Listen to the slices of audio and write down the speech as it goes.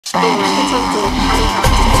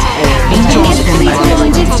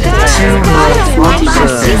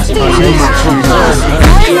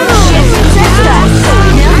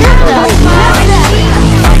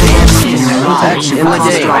Action in the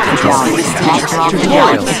game.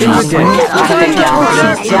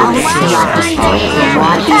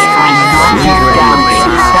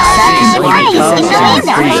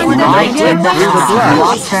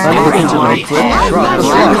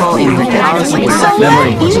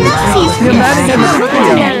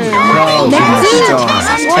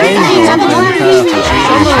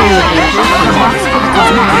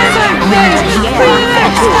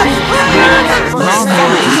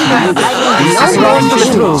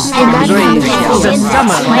 Tutorials in the game. The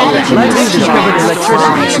summer, lightning discovered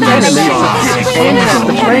electricity, enemy, and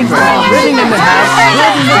the playground, living in the house,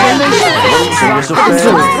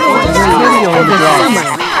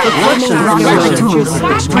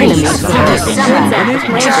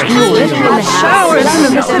 showers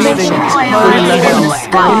in the living,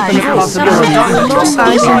 infinite possibilities, no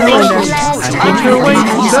signs and wonders, put your weight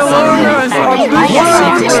so longer and for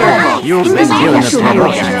good. You've been given a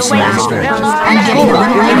promotion, Master.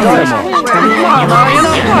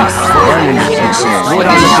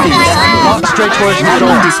 Walk straight towards the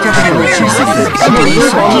door.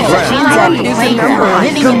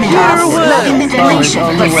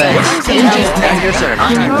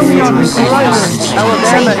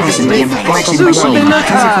 Alabama is big. Super in the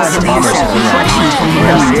car.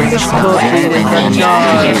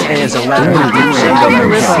 Is a weapon. The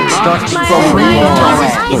river starts flowing.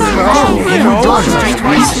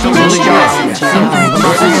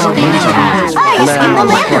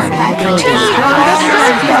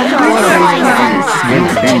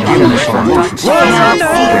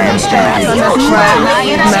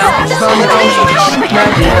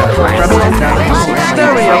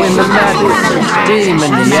 Stereo in the magic,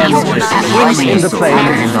 demon the endless, wind in the plane,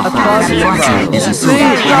 a positive vibe. See,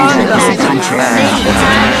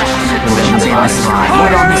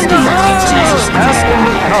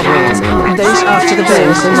 days after the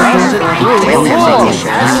days and runs it through the wall.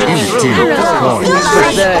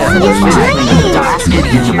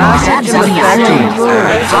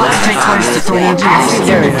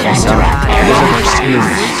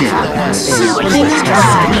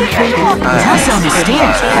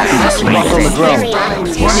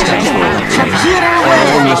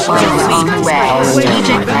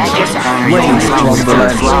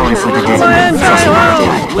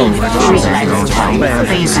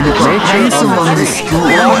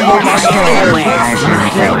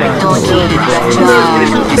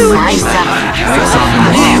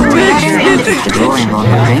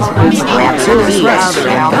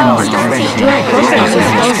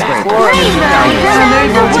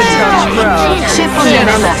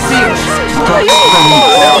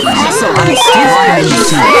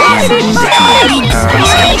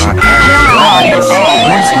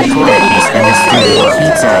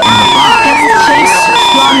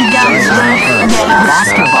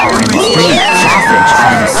 Basketball in the street, sausage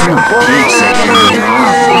by the soup, beach secondary,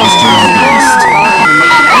 Mr. Beast.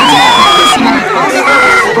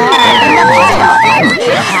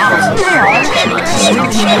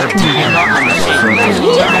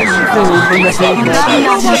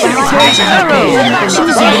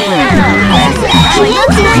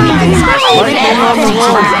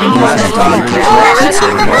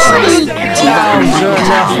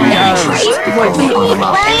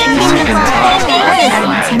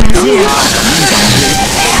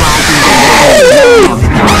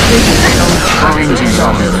 Oranges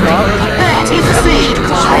on the floor. Take the seat.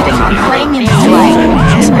 Playing in the light.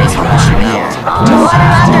 Space engineer. Water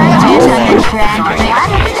under a giant crack.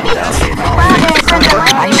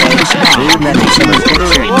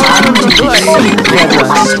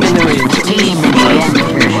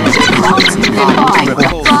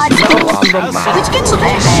 Which gets a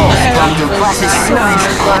bit Dr. Bless's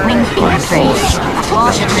wing face.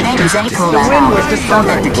 Example of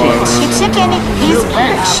the kids. It's chicken is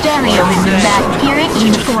Butch. Stereo in the back. Hearing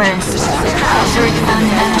in the forest. Search on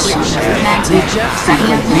the magic.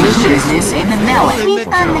 Science business in the melon.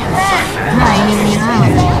 On the back. Lying in the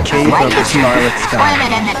room. Like a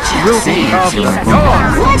climate and the Chelsea.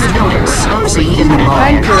 Let's do it. Soapsy in the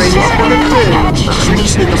morning.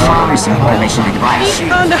 Trees in the farmers in relation to advice.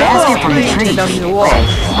 Basket from the tree.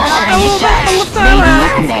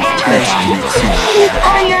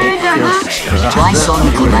 Twice on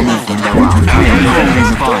the planet in the world.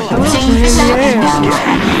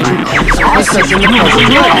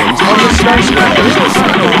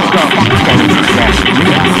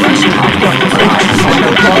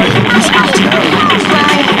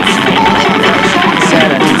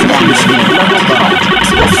 Saturday.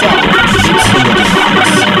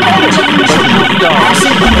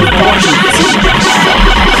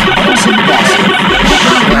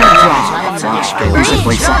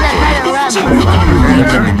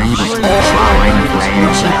 flowering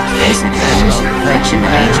flares, listeners, friction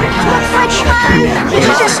matrix,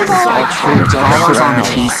 files on the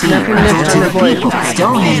PC, to the people,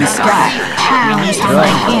 stone in the sky, pounds on my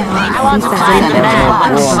hill, climb the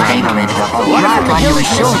mountain, stapling, rock on your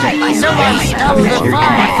shoulder, hexagon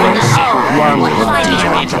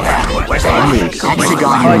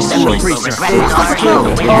in the woods,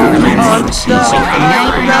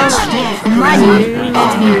 money,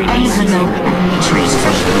 trees.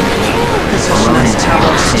 Alone in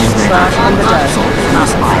tower, back on the desk.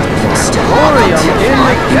 Orium in the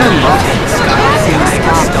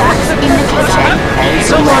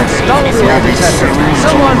Someone stole the architecture.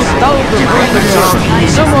 Someone stole the window.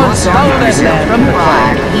 Someone stole that from the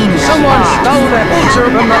fire. Someone stole that picture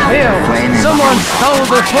from the field. Someone stole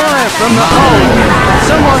the fire from the hole.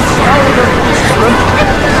 Someone stole the from.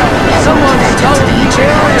 Someone stole the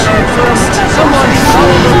area from. Someone stole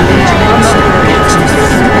the from the.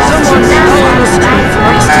 Someone stole the street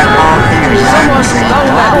from. Someone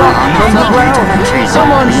stole that rock from the ground.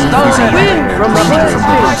 Someone stole that wind from the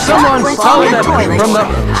birds. Someone stole that from the.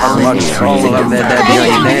 Someone stole that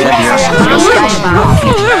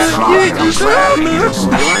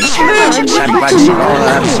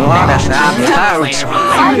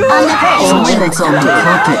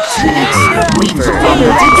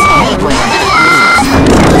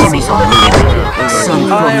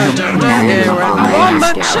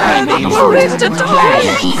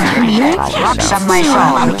Rocks on my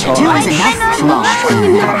phone. Two is enough flow.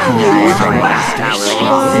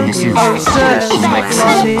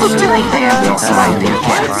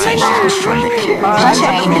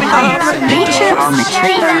 Nature on the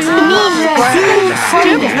tree.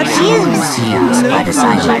 By the side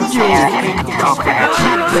of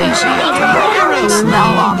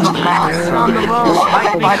smell on the ground.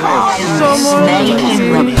 Snake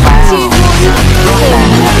in the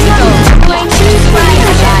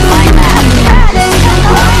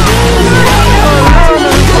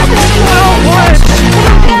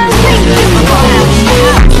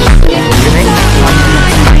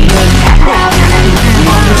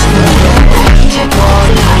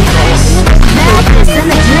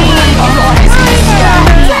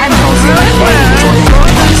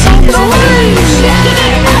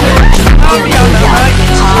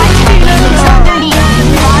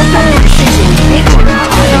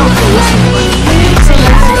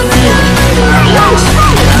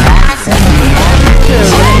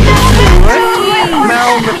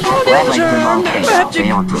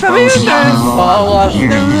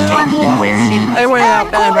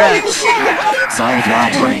Sorry,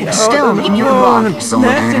 God. Still in your wrong. So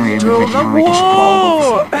we're going to the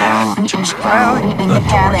wall. In the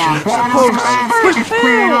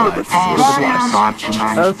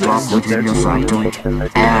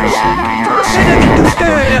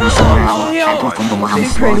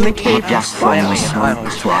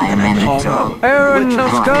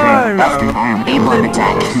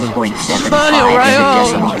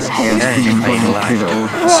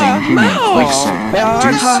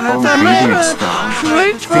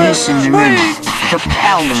Fish in the room. The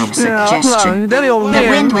power of suggestion. The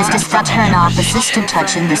wind was just to turn off assistant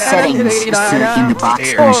touch in the settings. Insert in the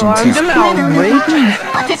box version 2.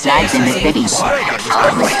 Flags in the biddies.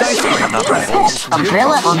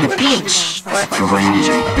 Umbrella on the beach. What's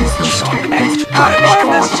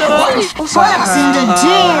in the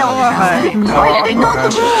deal?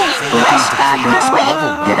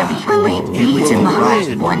 Beats in the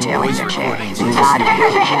heart. One tail in the chair.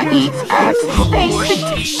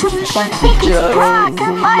 Rock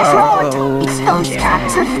my throat. Exposed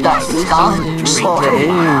cats of dust, skull, slaughter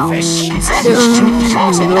mouse.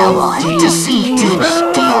 To see, to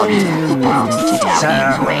steal,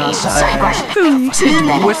 Italian ways, cyber, two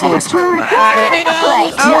metaphors,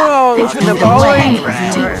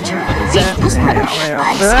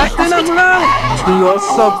 like the way, you're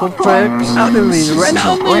so complex. I mean, right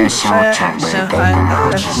now,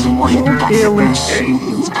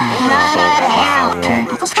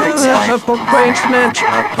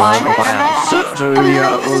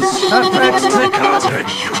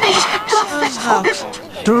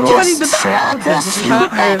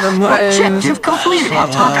 objective completed.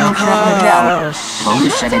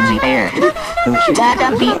 Motion in the air.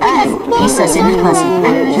 Dada BF, he says in the puzzle.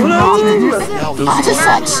 Lots of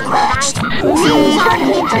such scratched.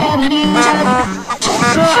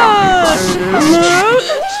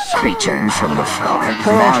 Creature from the floor,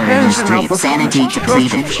 devouring the street, sanity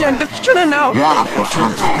depleted. Rock will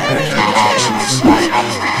actions.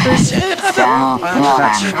 Foul,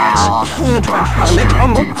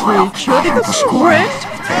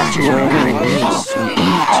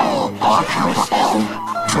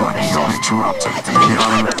 Tornado interrupted.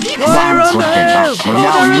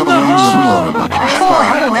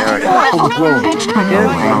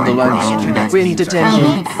 The lunch. Wind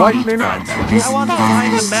detention. Frightening.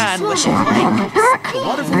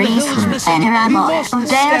 Brief and Rambo.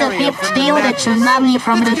 Dare the fifth deal the tsunami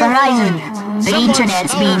from the horizon. The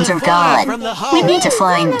internet's beams are gone. We need to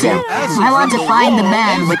find them. I want to find the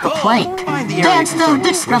man with the plank. That's the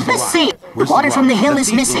discrepancy. Water from the hill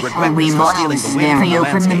is missing. We model a scenario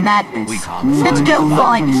from the madness. Let's go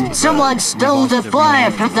find. Someone stole the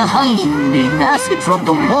fire from the honey. The acid from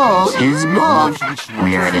the wall is gone.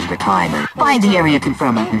 We're in the timer. Find the area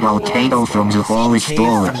confirming. Volcano from the wall is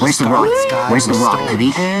stolen. Where's the rock? Where's the rock?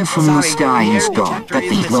 The air from the sky is gone. The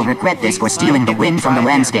thief will regret this for stealing the wind from the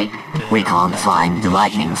landscape. We can't find the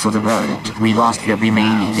lightning for the road. We lost the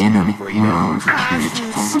remaining enemy. We're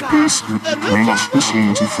not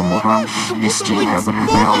from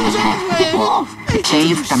the wrong. The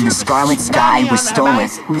cave from the scarlet sky was stolen.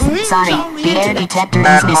 Sorry, the air detector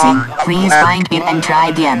is missing. Please find it and try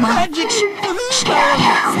again.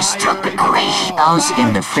 Struck the greenhouse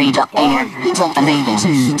in the freed up air.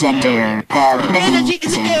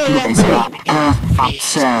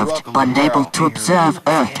 Observed, unable to observe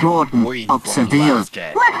Earth Jordan. Observed.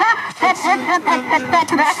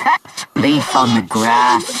 Leaf on the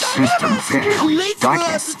grass.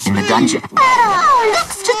 Darkness in the dungeon.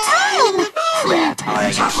 Fred.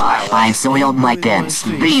 I soiled my pants.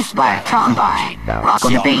 Beef by combine. Rock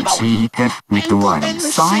on the beach. With the one.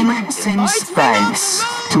 Silence in space.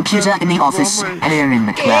 Computer in the office. Air in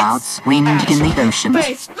the clouds. Wind in the ocean.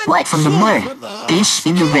 Light from the mud. Fish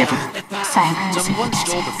in the river. Silence in the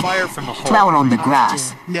flower on the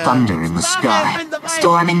grass. Thunder in the sky.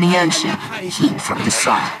 Storm in the ocean. Heat from the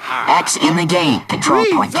sun. X in the game. Control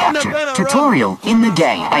point capture. Tutorial in the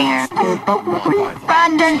game.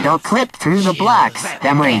 Brandon, no clip through the blocks.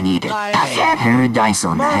 Memory needed. Paradise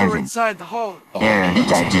on heaven.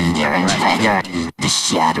 The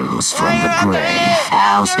shadows from the grave.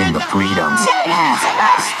 House in the freedom.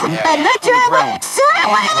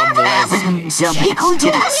 Some people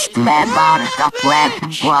just land on the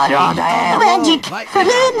planet. What on the hell? Magic.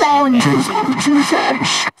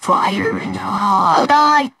 Fire in the heart.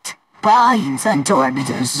 Night. Vines and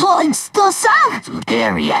tornadoes. Once the sun.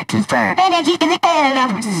 Area confirmed. Energy in the air.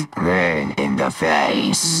 Rain in the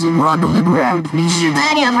face. Run around.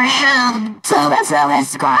 Many around. So that's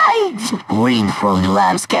sky. Wind from the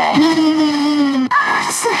landscape.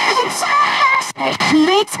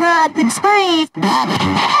 It's hot and brave.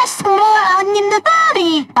 It's more in the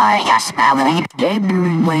body. I guess I'm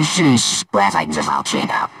getting wishes. Glad I just out check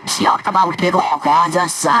out. Talk about people on the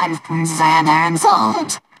side from sand and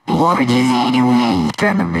salt. What is anyway?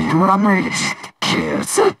 Tournament runners.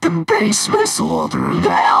 Kids at the basement all through the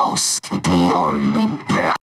house.